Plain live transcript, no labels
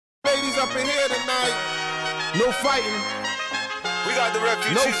up in here tonight. No fighting. We got the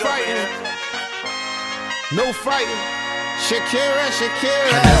refugees. No fighting. No fighting. Shakira,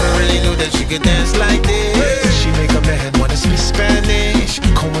 Shakira. I never really knew that she could dance like this. She make a man wanna speak Spanish.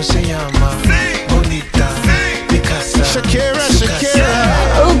 Como se llama? Bonita. Picasa. Shakira, Shakira.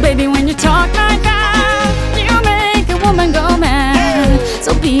 Oh baby, when you talk like that, you make a woman go mad.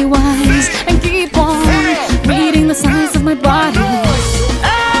 So be wise and keep on reading the signs of my body.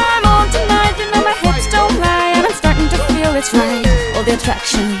 I'm on tonight, you know my hips don't lie, and I'm starting to feel it's right. All the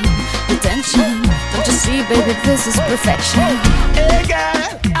attraction, the tension. Don't you see, baby, this is perfection. Hey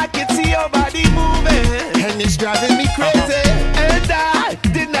girl, I can see your body moving, And it's driving me crazy. and I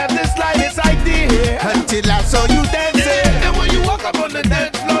didn't have the slightest idea Until I saw you dancing. And when you walk up on the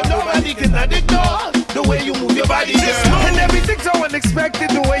dance floor, nobody can ignore the way you move your body, girl. And everything's so unexpected,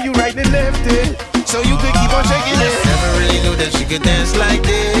 the way you right and left it, So you could keep on shaking it. Never really knew that she could dance like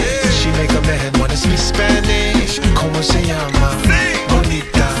this. She make a man wanna speak Spanish. Como se llama?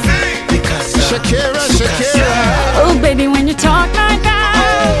 Bonita. Picasa. Shakira, Shakira. Oh baby, when you talk like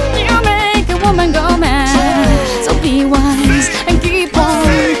that, you make a woman go mad. So be wise and keep on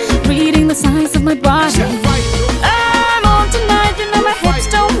reading the signs of my body. I'm on tonight, you know my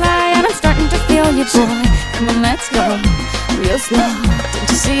hips don't lie, and I'm starting to feel you, boy. Come on, let's go real slow. Don't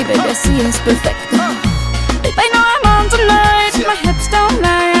you see, baby, I see it's perfect. Babe, I know I'm on tonight, my hips don't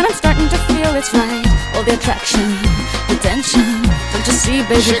lie, and I'm starting to feel it's right. All the attraction, the tension. Don't you see,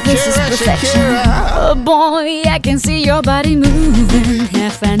 baby, this is Shakira, perfection. Shakira. Oh boy, I can see your body moving,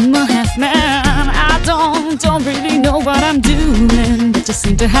 half animal, half man. I don't really know what I'm doing, but just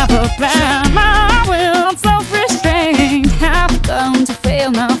seem to have a plan. My will, self-restraint, have come to fail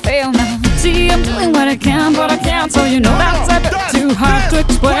now, fail now. See, I'm doing what I can, but I can't, so you know that's a bit too hard to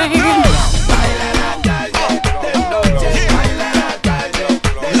explain.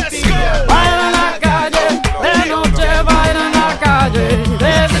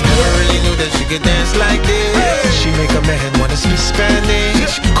 She could dance like this. She make a man wanna speak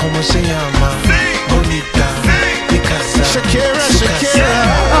Spanish. Como se llama? Bonita. Picasa. Shakira, Shakira.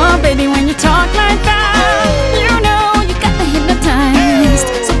 Oh baby, when you talk like that, you know you got me hypnotized.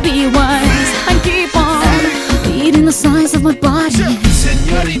 So be wise and keep on reading the signs of my body.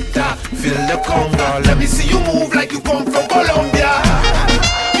 Señorita, feel the conga. Let me see you move like you come from Colombia.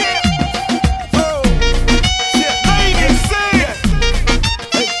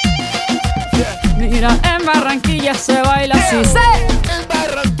 Mira, en Barranquilla se baila así. En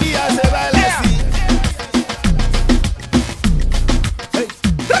Barranquilla se baila así.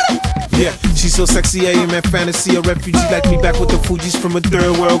 Yeah, she's so sexy, I am in fantasy. A refugee like me back with the Fugees from a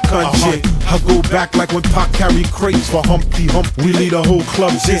third world country. I go back like when Pac carried crates for Humpty Hump. We lead a whole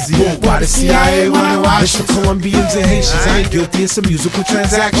club dizzy. Why the CIA wanna watch us? The Colombians and Haitians, I ain't guilty, it's a musical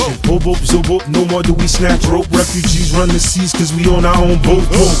transaction. Bobo, zobo, no more do we snatch rope. Refugees run the seas cause we own our own boat.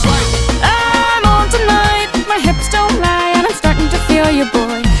 I'm on tonight, my hips don't lie, and I'm starting to feel you,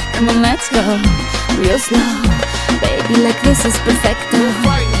 boy. Come on, let's go real slow. Baby, like this is perfecto.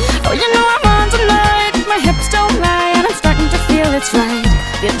 Oh, you know I'm on tonight, my hips don't lie, and I'm starting to feel it's right.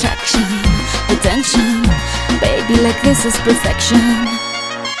 The attraction, the tension. Baby, like this is perfection.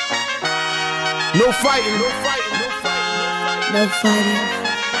 No fighting, no fighting, no fighting. No fighting.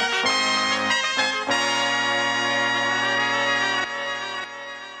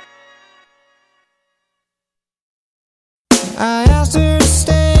 I asked her to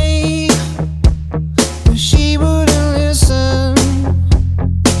stay, but she wouldn't listen.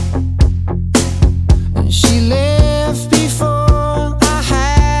 And she left before I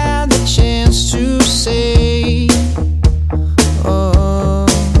had the chance to say, oh,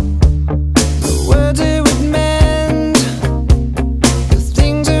 the words that would mend the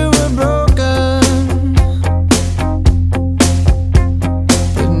things that were broken.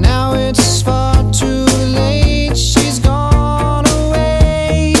 But now it's far too late, she's gone.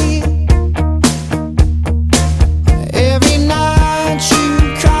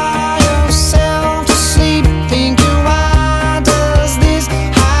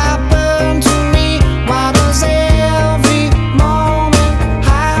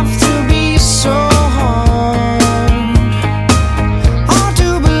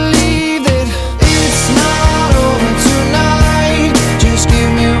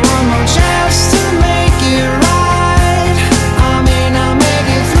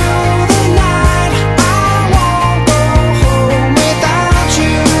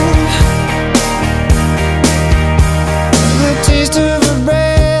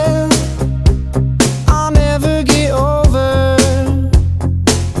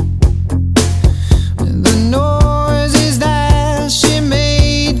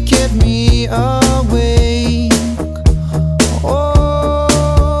 Kept me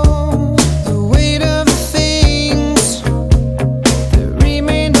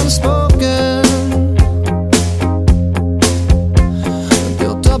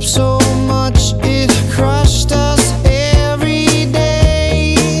up so much it crushed us every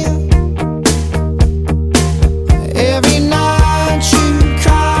day. Every night you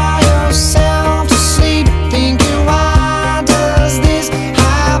cry yourself to sleep, thinking, why does this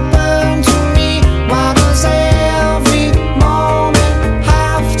happen to me? Why does every moment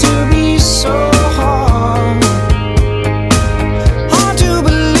have to be so hard? Hard to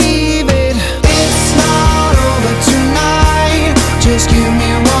believe it, it's not over tonight. Just give me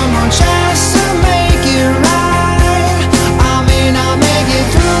one more chance to make it right. I may not make it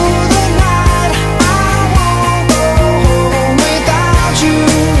through the night. I won't go home without you.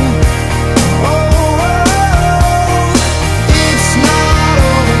 Oh, it's not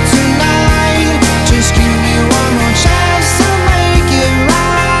over tonight. Just give me one more chance to make it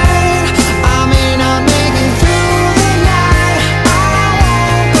right. I may not make it through the night. I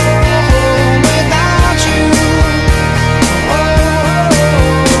won't go home without you.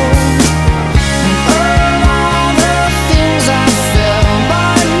 All the things I felt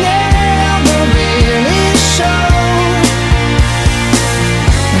but never really showed.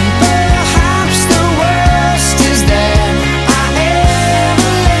 Perhaps the worst is that I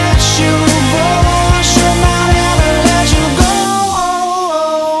ever let you go. Should not ever let you go.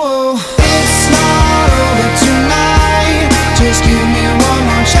 It's not over tonight. Just give me one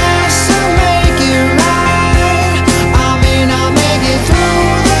more chance to make it right. I may not make it through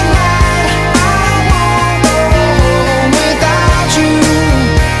the night. I won't go home without you.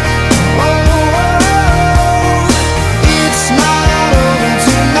 It's not over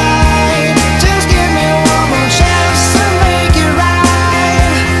tonight. Just give me one more chance to make it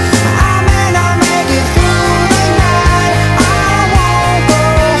right. I may not make it through the night. I won't go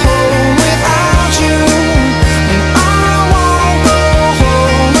home without you. And I won't go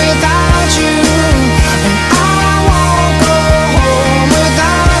home without you. And I won't go home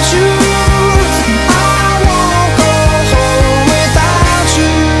without you. And I won't go home without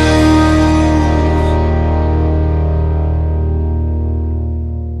you.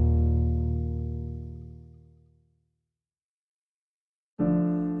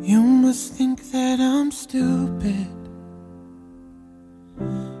 You must think that I'm stupid.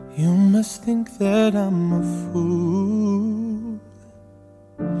 You must think that I'm a fool.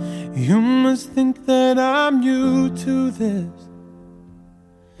 You must think that I'm new to this,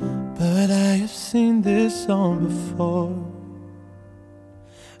 but I have seen this song before.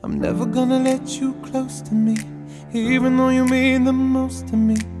 I'm never gonna let you close to me, even though you mean the most to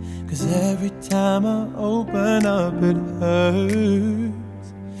me. 'Cause every time I open up it hurts.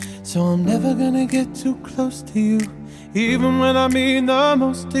 So I'm never gonna get too close to you, even when I mean the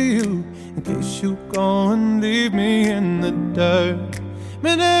most to you, in case you go and leave me in the dirt.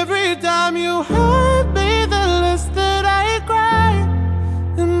 But every time you hurt me, the less that I cry.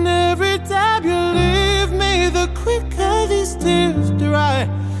 And every time you leave me, the quicker these tears dry.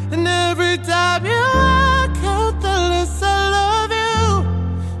 And every time you walk out, the less I love you.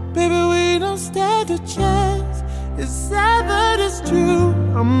 Baby, we don't stand a chance. It's sad but it's true.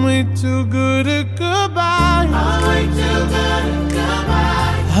 I'm way too good at goodbye. I'm way too good at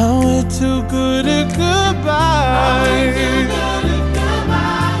goodbye. I'm way too good at goodbye. I'm way too good at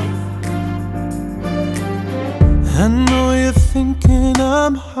goodbye. I know you're thinking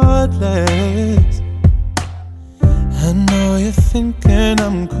I'm heartless. I know you're thinking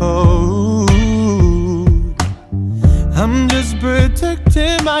I'm cold. I'm just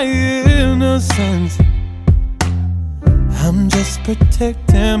protecting my innocence. I'm just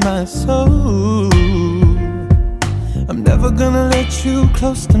protecting my soul. I'm never gonna let you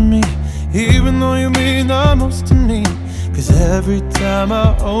close to me, even though you mean the most to me. 'Cause every time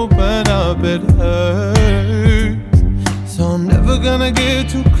I open up it hurts. So I'm never gonna get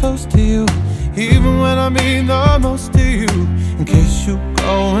too close to you, even when I mean the most to you, in case you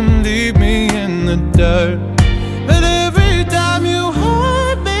go and leave me in the dirt. But every time you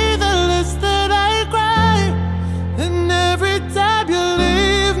hurt me, the less that I cry. And every time you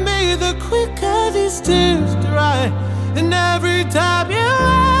leave me, the quicker these tears dry. And every time you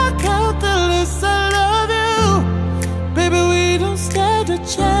walk out, the less I love you. Baby, we don't stand a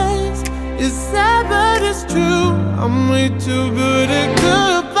chance. It's sad but it's true. I'm way too good at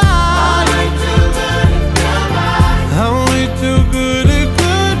goodbye. I'm way too good at goodbye. I'm way too good at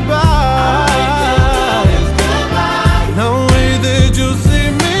goodbye. No way that you'll see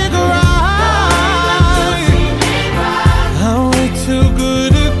me cry. I'm way too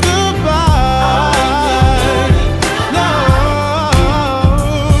good at goodbye. No,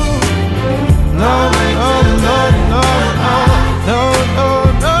 no, no, no, no, no, no, no,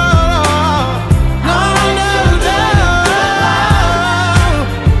 no, no, no, no.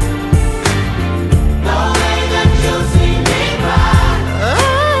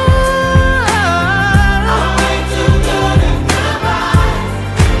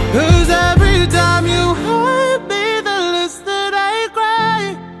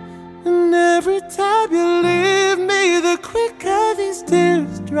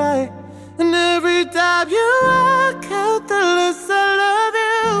 right. And every time you walk out, the less I love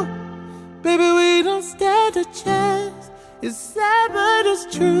you. Baby, we don't stand a chance. It's sad, but it's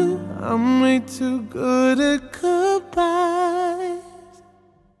true. I'm way too good at goodbyes.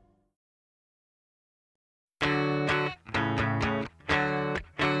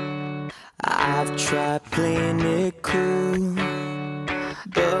 I've tried playing it cool,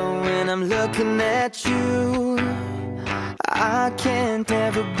 but when I'm looking at you, I can't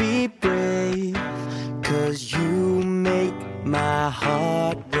ever be brave, 'cause you make my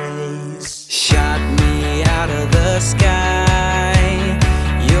heart race. Shot me out of the sky,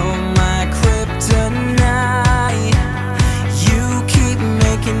 you're my kryptonite. You keep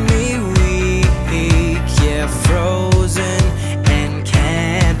making me weak, yeah, frozen and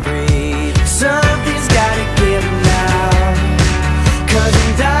can't breathe. Something's gotta give now, 'cause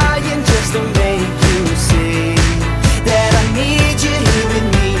I'm dying just to make you see that I need you here with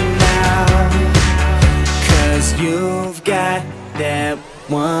me now. 'Cause you've got that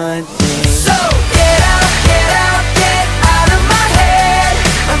one thing. So get out, get out, get out of my head.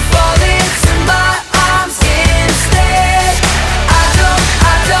 I'm falling to my arms instead. I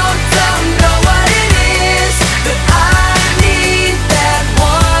don't know what it is, but I need that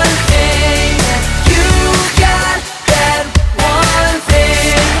one thing. You've got that one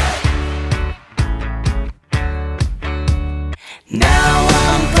thing. Now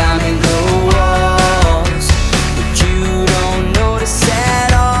I'm climbing the walls, but you don't notice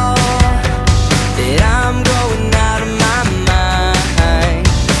at all that I'm going out of my mind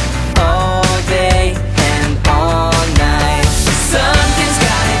all day and all night. Something's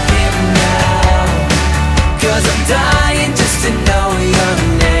gotta give now, 'cause I'm dying just to know your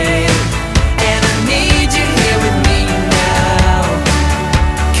name. And I need you here with me now,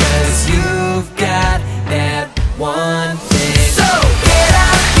 'cause you've got that one thing. So get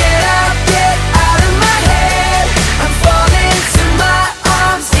out, get out, get out of my head. I'm falling to my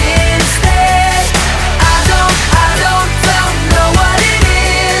arms instead. I don't know what it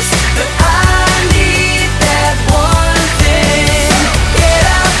is, but I need that one thing. Get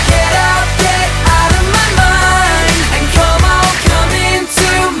out, get out, get out of my mind, and come on, come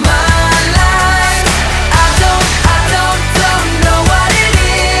into my life. I don't know what it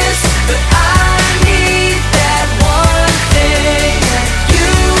is, but I need that one thing. You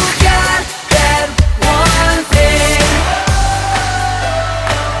got that one thing.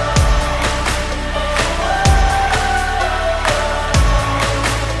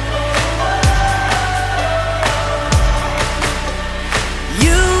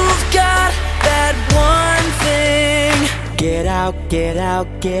 You've got that one thing. Get out, get out,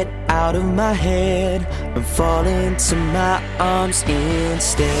 get out of my head. I'm falling to my arms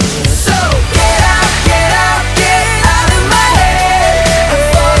instead. So get out, get out, get out of my head. I'm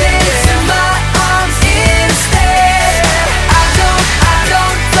falling to my arms instead. I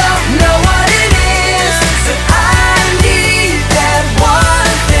don't know what it is, but I need that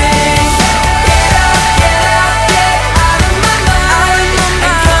one thing. Get out, get out, get out of my mind,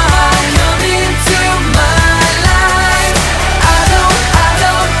 and come on, come into my life. I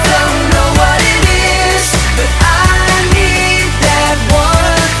don't know what it is, but I need that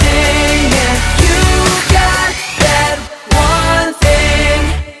one thing. Yeah.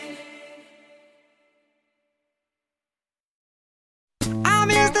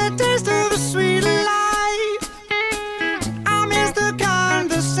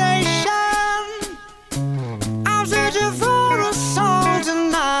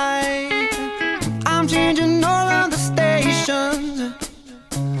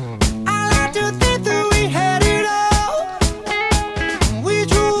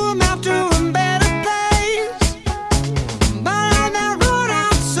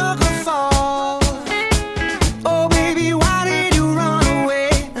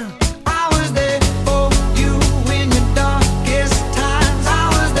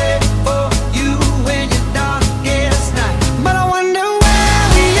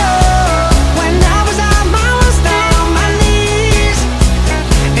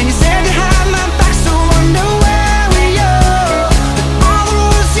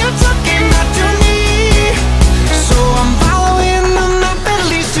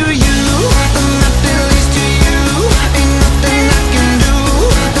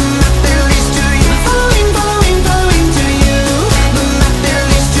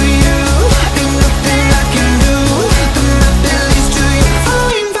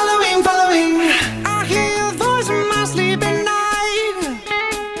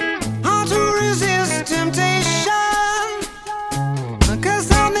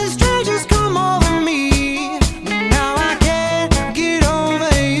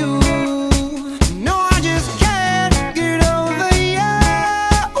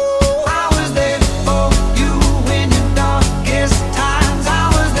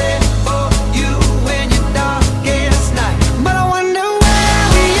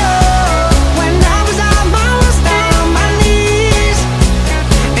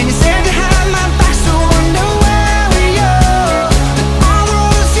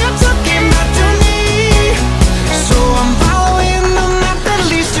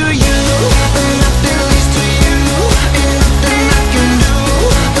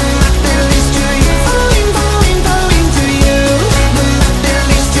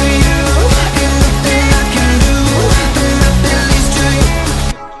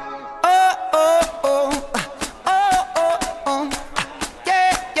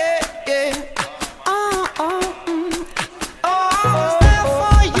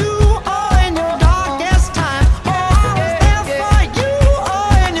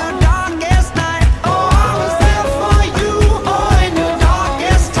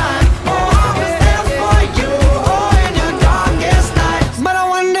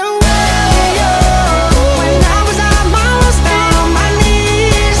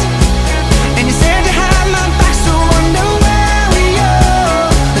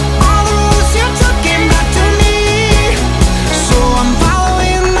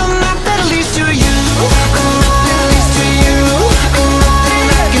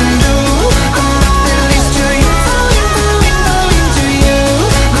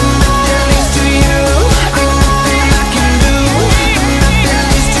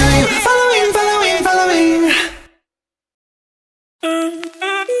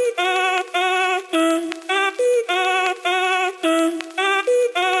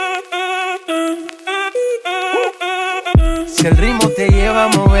 va a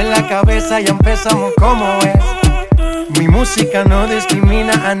mover la cabeza, ya empezamos como es. Mi música no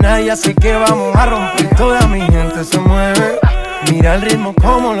discrimina a nadie, así que vamos a romper. Toda mi gente se mueve, mira el ritmo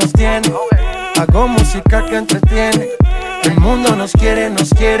como los tiene. Hago música que entretiene. El mundo nos quiere,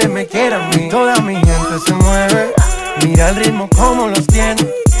 me quiere a mí. Toda mi gente se mueve, mira el ritmo como los tiene.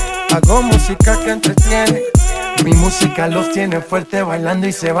 Hago música que entretiene. Mi música los tiene fuerte bailando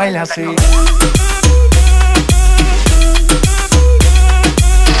y se baila así.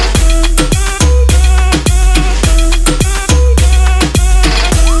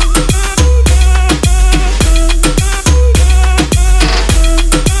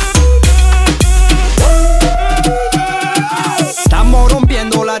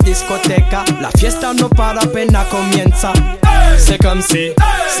 Discoteca, la fiesta no para, apenas comienza. C'est comme si,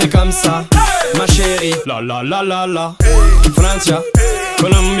 c'est comme ça, ma chérie. La la la la la. Francia,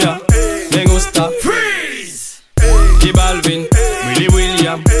 Colombia, me gusta. Freeze. Y Balvin, Willy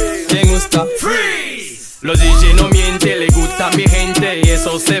William, me gusta. Freeze. Los DJ no mienten, le gusta a mi gente y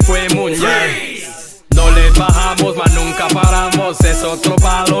eso se fue mundial. No le bajamos, mas nunca paramos, es otro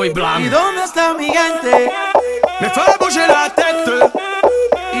palo y blanco. ¿Y dónde está mi gente? Me fait bouger la tête.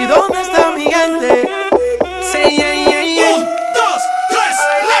 ¿Y dónde está mi gente? Sí, yeah, yeah, yeah. 1, 2, 3,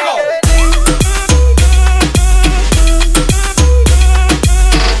 Lego.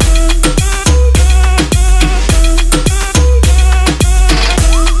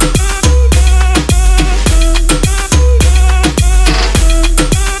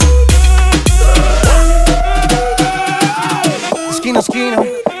 Esquina a esquina,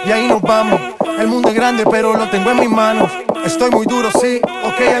 y ahí nos vamos. El mundo es grande, pero lo tengo en mis manos. Estoy muy duro, sí,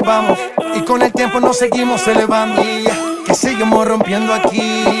 ok, ahí vamos. Y con el tiempo nos seguimos elevando. Que seguimos rompiendo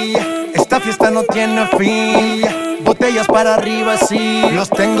aquí. Esta fiesta no tiene fin. Botellas para arriba, sí. Los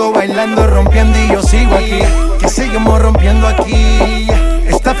tengo bailando, rompiendo y yo sigo aquí. Que seguimos rompiendo aquí.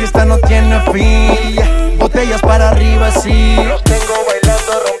 Esta fiesta no tiene fin. Botellas para arriba, sí. Los tengo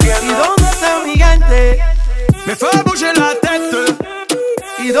bailando, rompiendo. ¿Y dónde está mi gente? Me fait bouger la tête.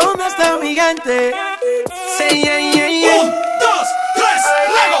 ¿Y dónde está mi gente? Sí, yeah, yeah, yeah. 1, 2, 3,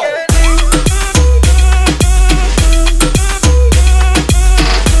 Lego.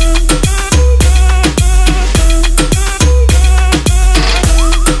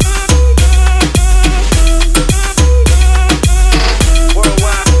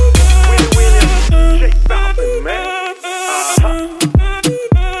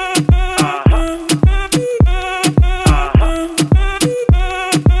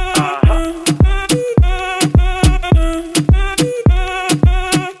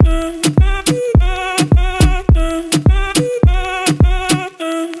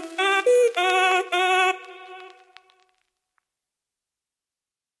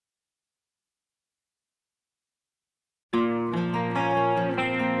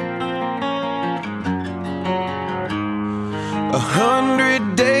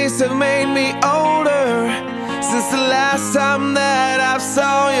 Have made me older since the last time that I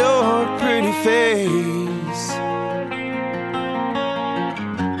saw your pretty face.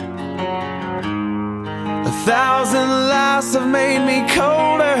 1,000 lives have made me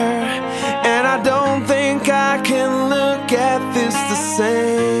colder, and I don't think I can look at this the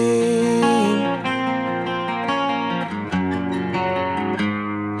same.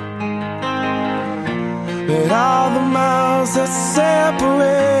 But all the miles that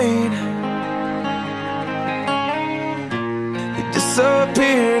separate, they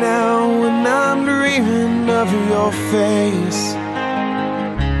disappear now when I'm dreaming of your face.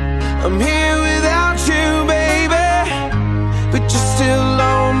 I'm here without you, baby, but you're still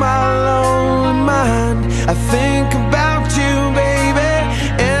on my lonely mind. I think about you, baby,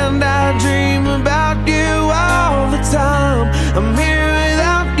 and I dream about you all the time. I'm here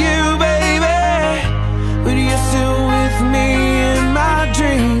without you, baby, but you're still with me in my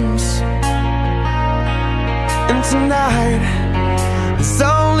dreams. And tonight, it's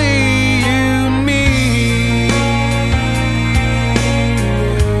only you and me.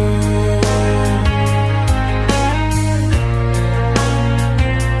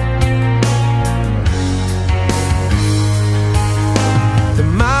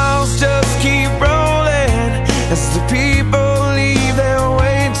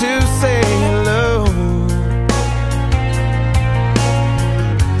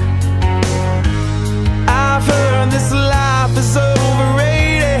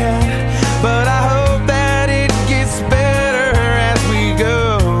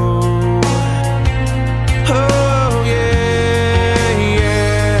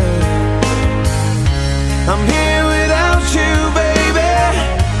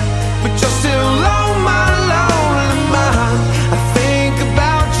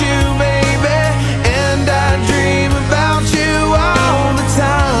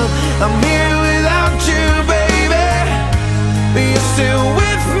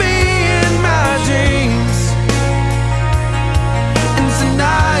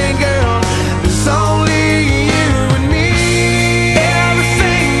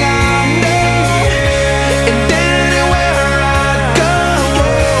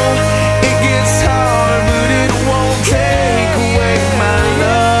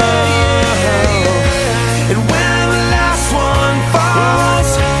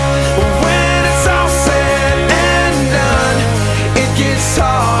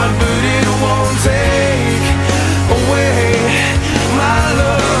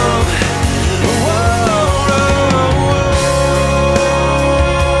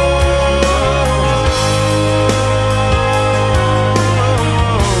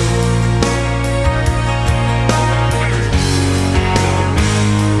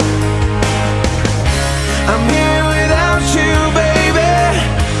 I'm here without you, baby,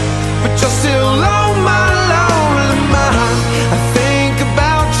 but you're still on my lonely mind. I think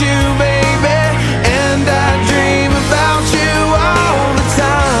about you, baby, and I dream about you all the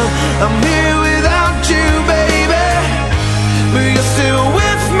time. I'm here without you, baby, but you're still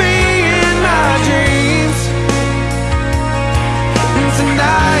with me in my dreams. And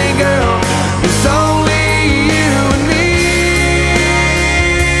tonight, girl, it's only you and me.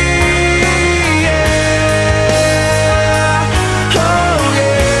 Yeah. Oh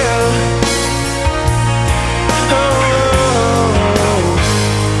yeah. Oh, oh, oh.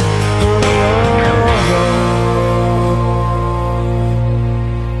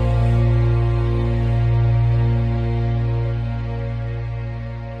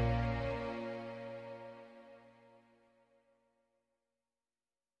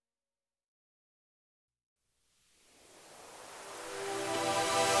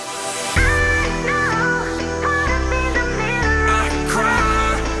 I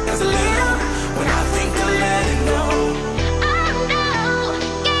cry as a little when I think of letting go.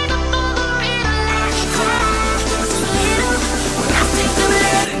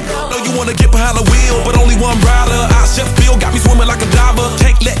 Know you wanna get behind the wheel, but only one rider. I just feel got me swimming like a diver.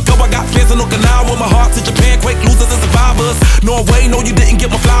 Can't let go, I got fans in Okinawa. My heart to Japan, quake losers and survivors. Norway, no you didn't get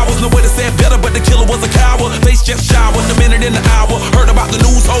my flowers. No way to say it better, but the killer was a coward. Face just showered, a minute in the hour. Heard about the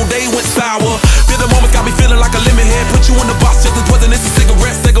news, whole day went sour. Bitter moments got me feeling like a lemon head. Put you in the box just as poisonous as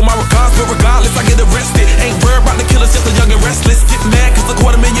cigarettes. Take on my regards, but regardless, I get arrested. Ain't worried about the killers, just a young and restless. Get mad cause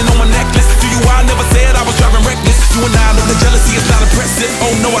 $250,000 on my necklace. Do you I never said I was driving reckless. You and I know the jealousy is not impressive.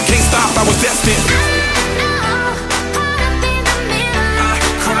 Oh no, I can't stop, I was destined. I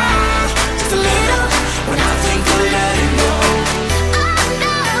cry just a little when I think of letting go.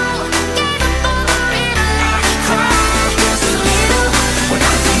 I cry just a little when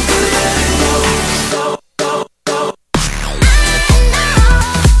I think of letting go.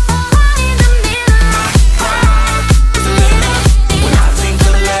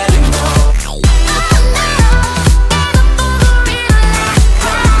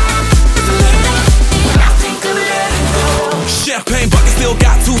 Champagne bucket still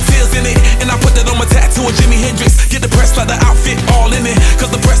got 2 tears in it, and I put that on my tattoo of Jimi Hendrix. Get the press like the outfit all in it,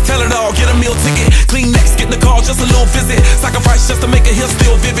 cause the press tell it all. Get a meal ticket, clean next, get the call, just a little visit. Sacrifice just to make a hill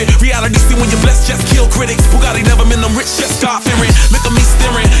still vivid. Reality see when you're blessed, just kill critics. Bugatti never been them rich, just start fearing. Look at me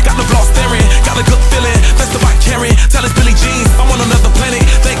staring, got the flaw staring. Got a good feeling, that's the bike carrying. Tell it's Billie Jean, I'm on another planet.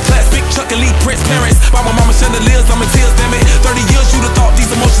 Thank class, big Chuck and Lee Prince parents. By my mama chandeliers, I'm in tears, damn it. 30 years you'd have thought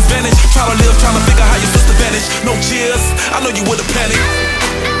these emotions vanish. Try to live, trying to figure how your sister vanished. No cheers, I know you would've panicked.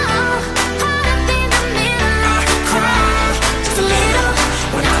 I cry just a little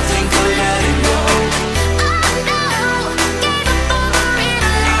when I think of letting go.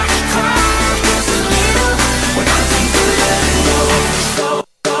 I cry just a little when I think of letting go.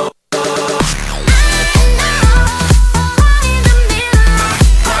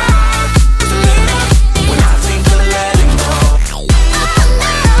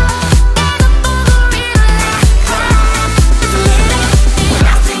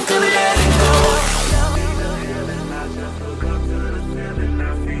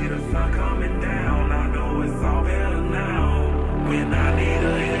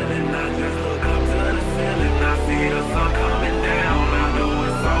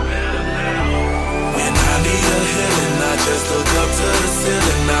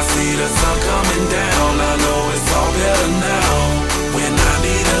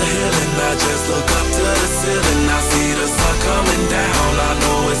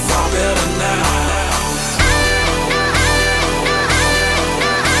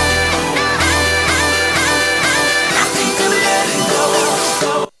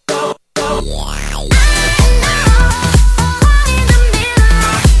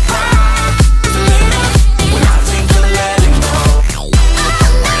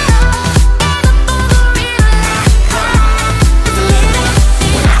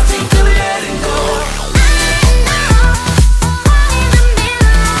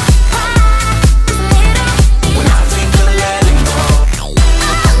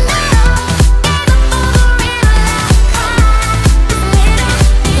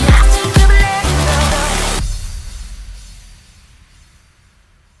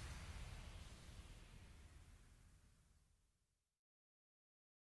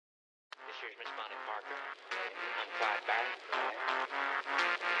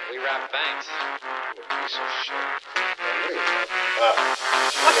 We rob banks. Piece of shit.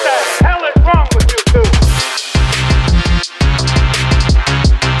 What the hell is wrong with you two?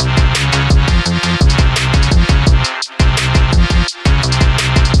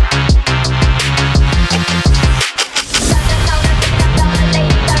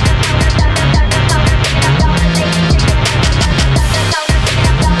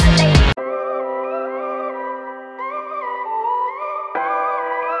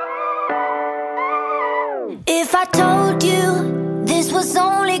 If I told you this was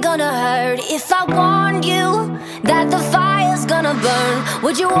only gonna hurt, if I warned you that the fire's gonna burn,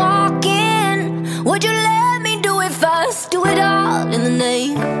 would you walk in? Would you let me do it first? Do it all in the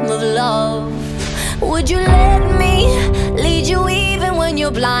name of love. Would you let me lead you even when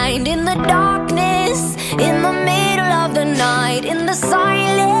you're blind? In the darkness, in the middle of the night, in the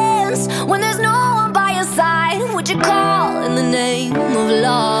silence, when there's no one by your side, would you call in the name of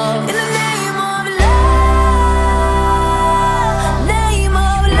love? In the name of love, name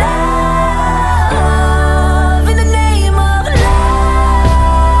of love, in the name of love,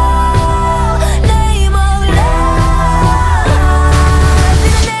 name of love,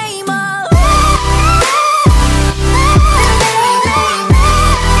 in the name of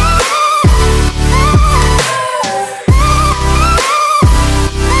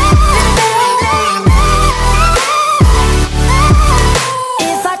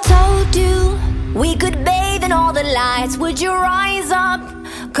If I told you we could bathe in all the lights, would you rise up?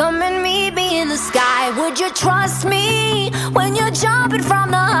 Come and meet me in the sky. Would you trust me when you're jumping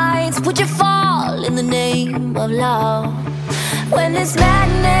from the heights? Would you fall in the name of love? When there's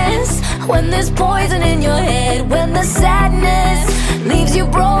madness, when there's poison in your head, when the sadness leaves you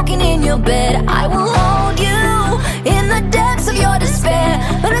broken in your bed, I will hold you in the depths of your despair.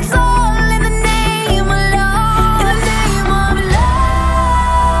 But it's all in the name of love. In the name of love,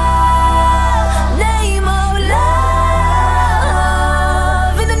 name of love,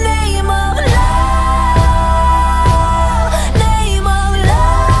 in the name of love, name of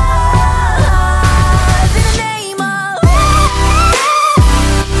love, in the name of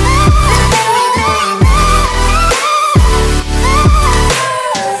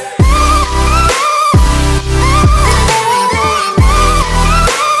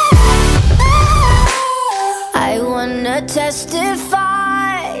I wanna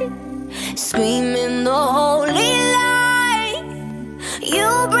testify, screaming the holy light. You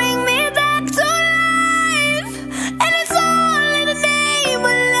bring me back to life, and it's all in the name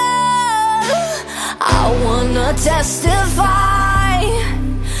of love. I wanna testify,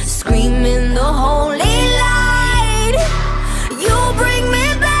 screaming the holy light. You bring me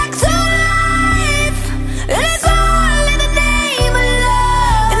back to life, and it's all in the name of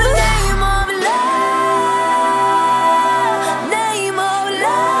love. In the name of love, name of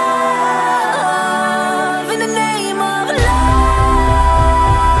love, in the name of love,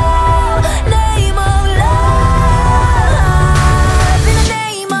 name of love, in the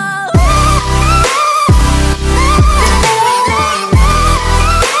name of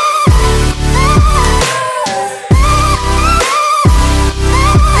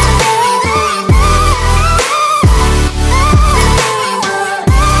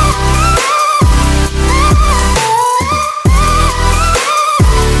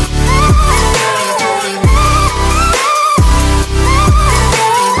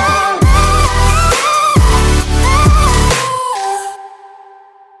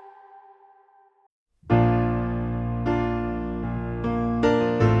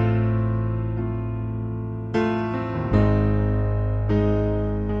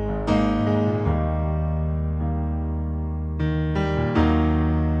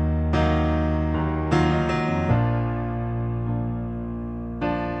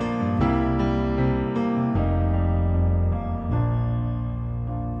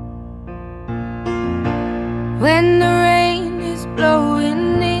When the rain is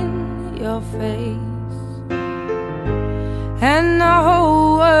blowing in your face and the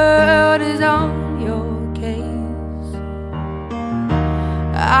whole world is on your case,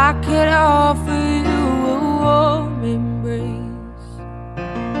 I could offer you a warm embrace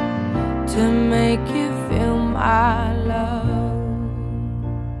to make you feel my love.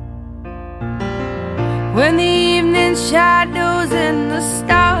 When the evening shadows and the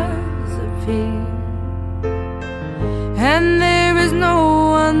stars appear and there is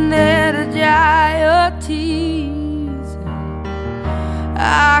no one there to dry your tears,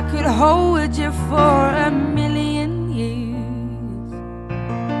 I could hold you for a million years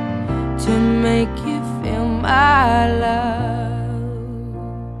to make you feel my love.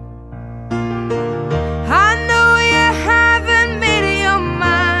 I know you haven't made your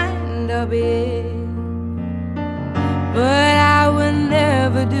mind up yet, but I will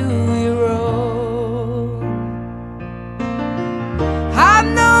never do you wrong. I've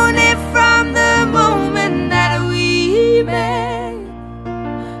known it from the moment that we met,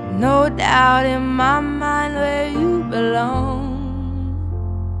 no doubt in my mind where you belong.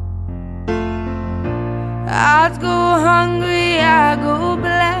 I'd go hungry, I go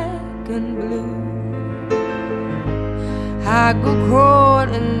black and blue, I go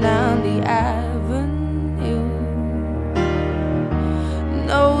crawling down the avenue.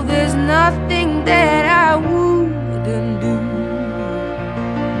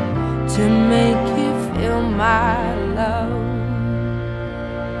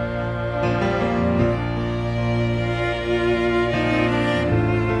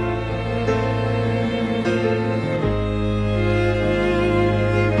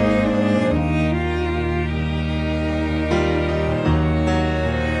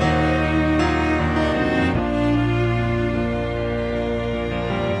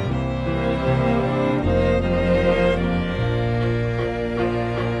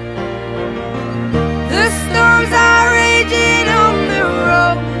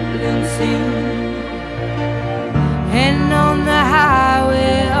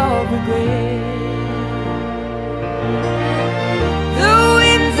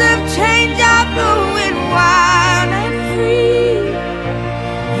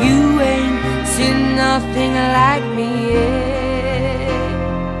 like me, yeah.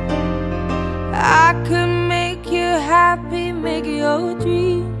 I could make you happy, make your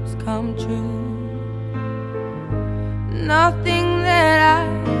dreams come true. Nothing that I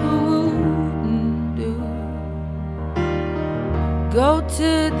wouldn't do. Go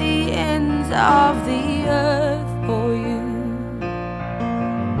to the ends of the earth for you,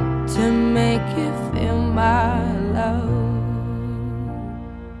 to make you feel my love,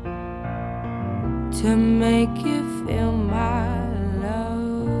 to make you